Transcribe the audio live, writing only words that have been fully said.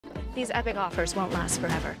These epic offers won't last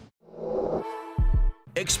forever.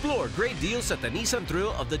 Explore great deals at the Nissan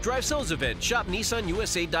Thrill of the Drive Sales event. Shop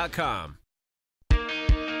nissanusa.com.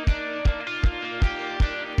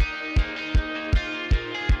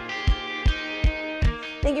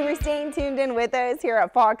 Thank you for staying tuned in with us here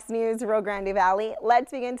at Fox News Rio Grande Valley.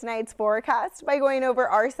 Let's begin tonight's forecast by going over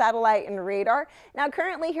our satellite and radar. Now,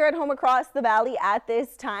 currently here at home across the valley at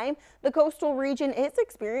this time, the coastal region is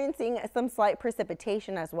experiencing some slight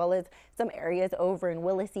precipitation, as well as some areas over in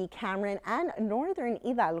Willacy, Cameron, and northern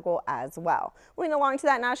Hidalgo as well. Moving along to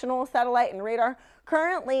that national satellite and radar,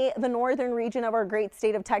 currently the northern region of our great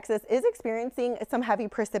state of Texas is experiencing some heavy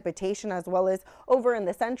precipitation, as well as over in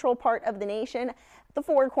the central part of the nation, the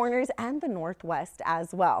Four Corners, and the Northwest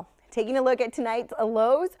as well. Taking a look at tonight's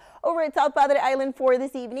lows over at South Padre Island for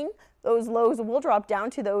this evening. Those lows will drop down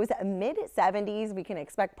to those mid-70s. We can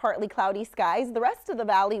expect partly cloudy skies. The rest of the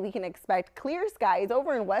valley, we can expect clear skies.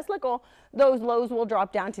 Over in West Lickel, those lows will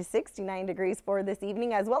drop down to 69 degrees for this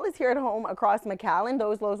evening, as well as here at home across McAllen.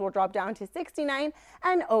 Those lows will drop down to 69,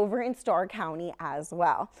 and over in Starr County as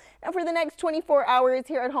well. Now, for the next 24 hours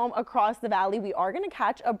here at home across the valley, we are going to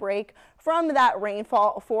catch a break from that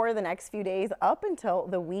rainfall for the next few days up until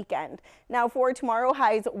the weekend. Now, for tomorrow,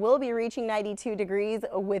 highs will be reaching 92 degrees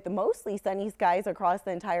with mostly sunny skies across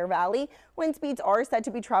the entire valley. Wind speeds are set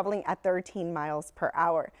to be traveling at 13 miles per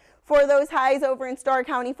hour. For those highs over in Starr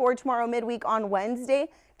County for tomorrow midweek on Wednesday,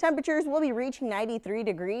 temperatures will be reaching 93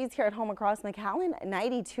 degrees here at home across McAllen,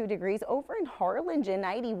 92 degrees over in Harlingen,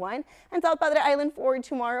 91, and South Padre Island for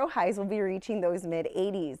tomorrow, highs will be reaching those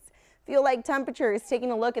mid-80s. Feel like temperatures,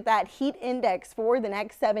 taking a look at that heat index for the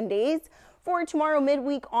next 7 days. For tomorrow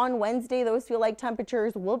midweek on Wednesday, those feel like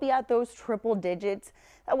temperatures will be at those triple digits.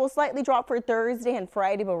 That will slightly drop for Thursday, and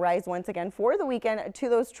Friday will rise once again for the weekend to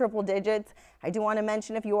those triple digits. I do want to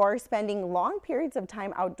mention, if you are spending long periods of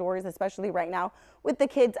time outdoors, especially right now with the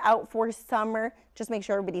kids out for summer, just make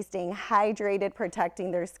sure everybody's staying hydrated, protecting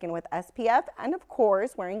their skin with SPF, and of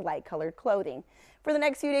course wearing light colored clothing. For the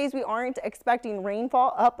next few days, we aren't expecting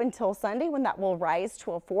rainfall up until Sunday, when that will rise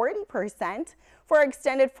to a 40%. For our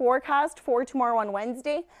extended forecast for tomorrow on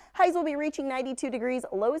Wednesday, highs will be reaching 92 degrees,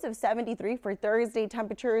 lows of 73 for Thursday.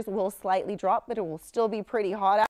 Temperatures will slightly drop, but it will still be pretty hot out.